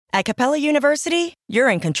At Capella University, you're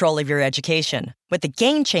in control of your education. With the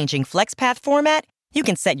game-changing FlexPath format, you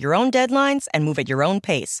can set your own deadlines and move at your own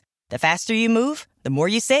pace. The faster you move, the more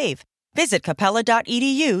you save. Visit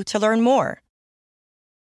capella.edu to learn more.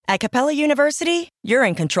 At Capella University, you're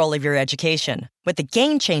in control of your education. With the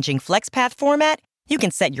game-changing FlexPath format, you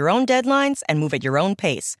can set your own deadlines and move at your own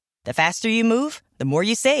pace. The faster you move, the more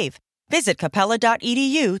you save. Visit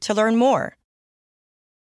capella.edu to learn more.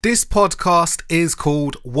 This podcast is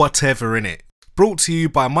called Whatever In It, brought to you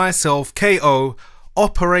by myself, KO,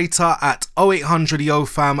 operator at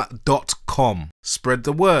 0800yofam.com. Spread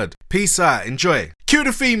the word. Peace out. Enjoy. Cue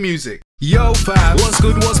the theme music. Yo fam, what's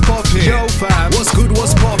good, what's poppin'? Yo fam, what's good,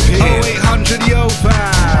 what's poppin'? 0800 yo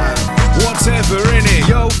fam, whatever in it.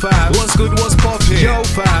 Yo fam, what's good, what's poppin'? Yo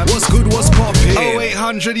fam, what's good, what's poppin'?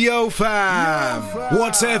 0800 yo fam,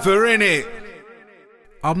 whatever in it.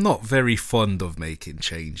 I'm not very fond of making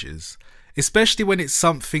changes, especially when it's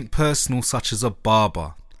something personal such as a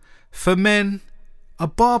barber. For men, a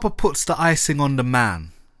barber puts the icing on the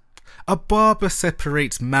man. A barber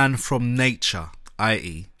separates man from nature,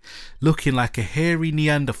 i.e., looking like a hairy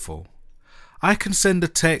Neanderthal. I can send a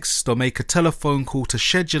text or make a telephone call to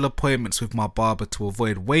schedule appointments with my barber to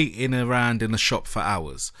avoid waiting around in the shop for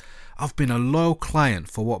hours. I've been a loyal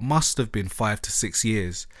client for what must have been 5 to 6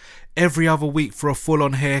 years. Every other week for a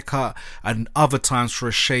full-on haircut and other times for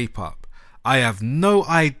a shape-up. I have no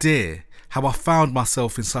idea how I found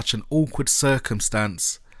myself in such an awkward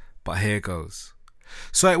circumstance, but here goes.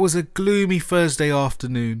 So it was a gloomy Thursday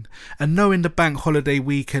afternoon, and knowing the bank holiday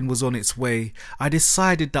weekend was on its way, I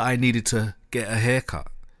decided that I needed to get a haircut.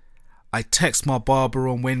 I texted my barber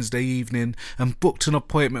on Wednesday evening and booked an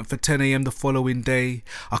appointment for 10 a.m. the following day.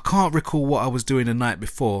 I can't recall what I was doing the night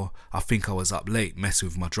before. I think I was up late messing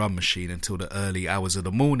with my drum machine until the early hours of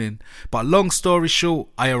the morning, but long story short,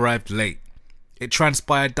 I arrived late. It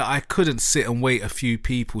transpired that I couldn't sit and wait a few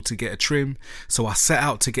people to get a trim, so I set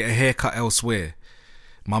out to get a haircut elsewhere.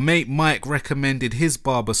 My mate Mike recommended his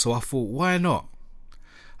barber, so I thought, why not?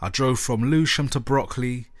 I drove from Lewisham to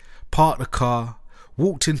Brockley, parked the car,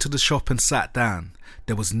 walked into the shop and sat down.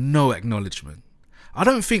 There was no acknowledgement. I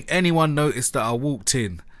don't think anyone noticed that I walked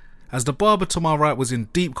in, as the barber to my right was in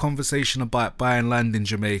deep conversation about buying land in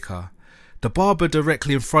Jamaica. The barber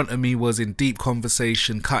directly in front of me was in deep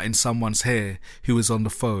conversation cutting someone's hair who was on the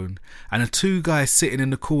phone, and the two guys sitting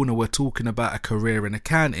in the corner were talking about a career in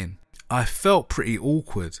accounting. I felt pretty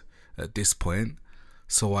awkward at this point,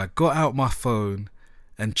 so I got out my phone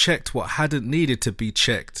and checked what hadn't needed to be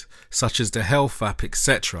checked, such as the health app,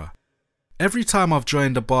 etc. Every time I've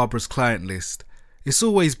joined a barber's client list, it's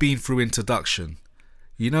always been through introduction.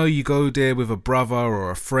 You know, you go there with a brother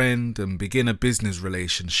or a friend and begin a business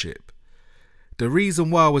relationship. The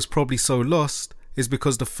reason why I was probably so lost is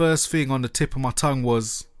because the first thing on the tip of my tongue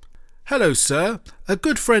was, "Hello sir, a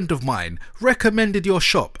good friend of mine recommended your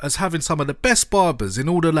shop as having some of the best barbers in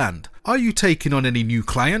all the land. Are you taking on any new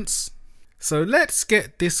clients?" So let's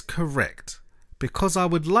get this correct, because I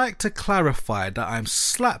would like to clarify that I'm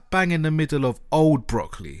slap bang in the middle of old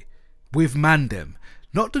Brockley with Mandem,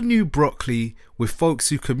 not the new Brockley with folks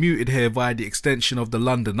who commuted here via the extension of the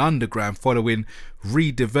London Underground following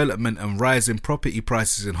redevelopment and rising property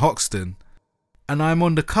prices in Hoxton. And I'm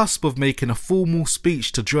on the cusp of making a formal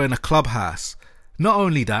speech to join a clubhouse. Not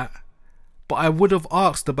only that, but I would have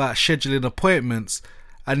asked about scheduling appointments,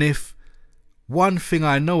 and if one thing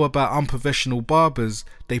I know about unprofessional barbers,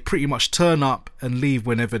 they pretty much turn up and leave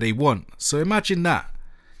whenever they want. So imagine that.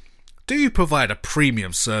 Do you provide a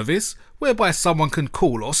premium service whereby someone can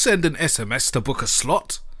call or send an SMS to book a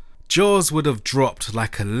slot? Jaws would have dropped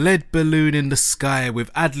like a lead balloon in the sky with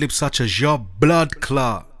ad-libs such as "Your blood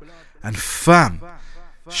clot" and "Fam."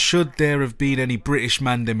 Should there have been any British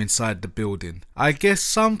Mandem inside the building? I guess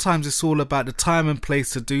sometimes it's all about the time and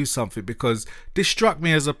place to do something, because this struck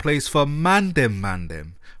me as a place for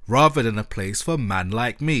Mandem rather than a place for man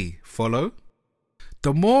like me. Follow?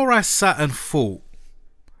 The more I sat and thought,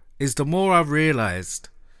 is the more I realised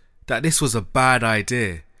that this was a bad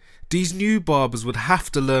idea. These new barbers would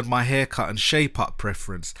have to learn my haircut and shape-up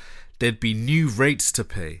preference. There'd be new rates to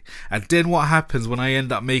pay. And then what happens when I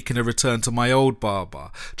end up making a return to my old barber?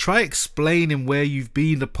 Try explaining where you've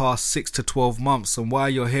been the past 6 to 12 months and why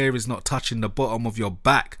your hair is not touching the bottom of your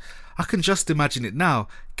back. I can just imagine it now.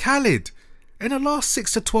 Khalid, in the last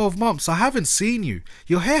 6 to 12 months I haven't seen you.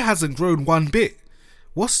 Your hair hasn't grown one bit.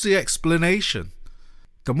 What's the explanation?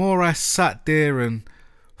 The more I sat there and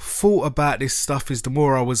thought about this stuff is the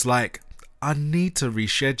more I was like, I need to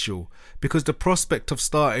reschedule, because the prospect of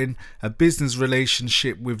starting a business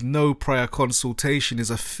relationship with no prior consultation is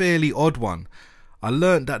a fairly odd one. I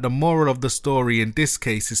learnt that the moral of the story in this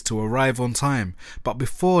case is to arrive on time, but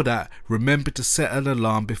before that, remember to set an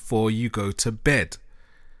alarm before you go to bed.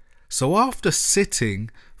 So after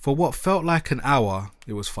sitting for what felt like an hour,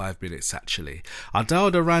 it was 5 minutes actually, I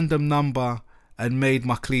dialed a random number and made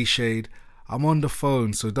my cliched, I'm on the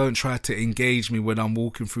phone, so don't try to engage me when I'm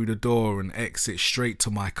walking through the door, and exit straight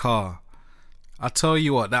to my car. I tell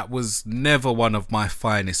you what, that was never one of my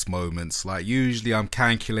finest moments. Like, usually I'm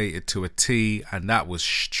calculated to a T, and that was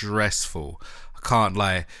stressful. I can't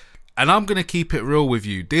lie. And I'm going to keep it real with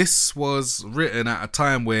you. This was written at a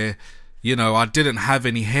time where, you know, I didn't have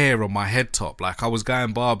any hair on my head top. Like, I was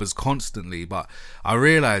going barbers constantly, but I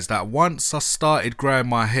realised that once I started growing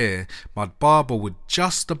my hair, my barber would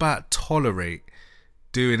just about tolerate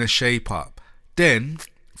doing a shape up. Then,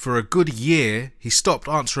 for a good year, he stopped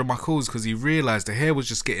answering my calls because he realised the hair was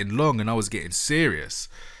just getting long and I was getting serious.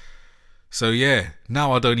 So yeah,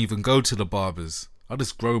 now I don't even go to the barbers. I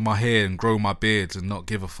just grow my hair and grow my beard and not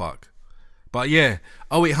give a fuck. But yeah,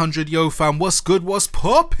 0800 Yo fam, what's good, what's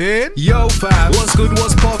poppin'? Yo fam, what's good,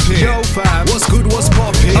 what's poppin'? Yo fam, what's good, what's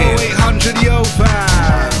poppin'? 0800 Yo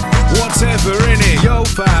fam, whatever innit? Yo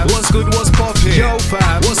fam, what's good, what's poppin'? Yo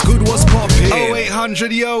fam, what's good, what's poppin'?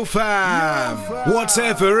 0800 Yo fam,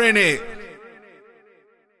 whatever innit?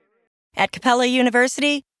 At Capella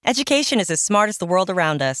University, education is as smart as the world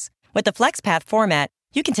around us. With the FlexPath format,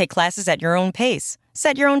 you can take classes at your own pace,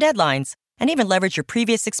 set your own deadlines, and even leverage your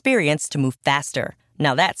previous experience to move faster.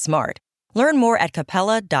 Now that's smart. Learn more at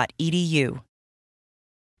capella.edu.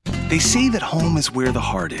 They say that home is where the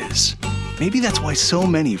heart is. Maybe that's why so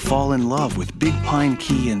many fall in love with Big Pine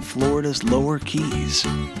Key in Florida's Lower Keys.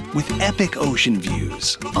 With epic ocean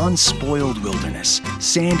views, unspoiled wilderness,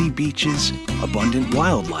 sandy beaches, abundant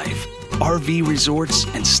wildlife, RV resorts,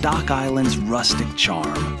 and Stock Island's rustic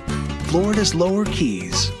charm. Florida's Lower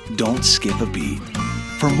Keys don't skip a beat.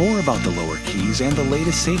 For more about the Lower Keys and the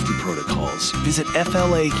latest safety protocols, visit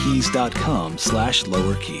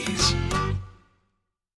flakeys.com/lowerkeys.